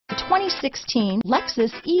2016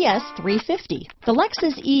 Lexus ES 350. The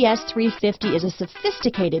Lexus ES 350 is a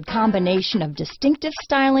sophisticated combination of distinctive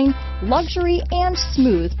styling, luxury, and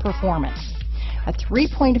smooth performance. A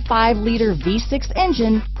 3.5-liter V6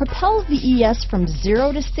 engine propels the ES from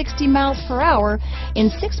 0 to 60 miles per hour in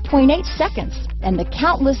 6.8 seconds, and the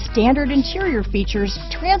countless standard interior features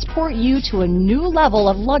transport you to a new level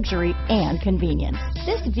of luxury and convenience.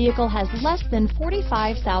 This vehicle has less than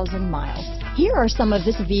 45,000 miles. Here are some of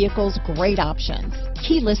this vehicle's great options: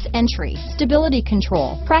 keyless entry, stability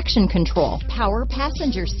control, traction control, power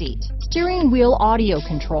passenger seat, steering wheel audio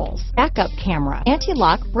controls, backup camera,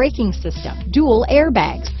 anti-lock braking system, dual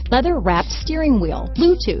airbags, leather-wrapped steering wheel,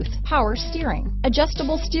 Bluetooth, power steering,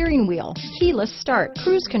 adjustable steering wheel, keyless start,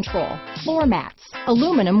 cruise control, floor mats,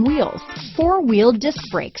 aluminum wheels, four-wheel disc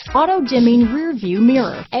brakes, auto-dimming rear-view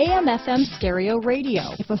mirror, AM/FM stereo radio.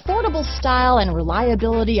 If affordable style and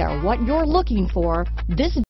reliability are what you're looking for, this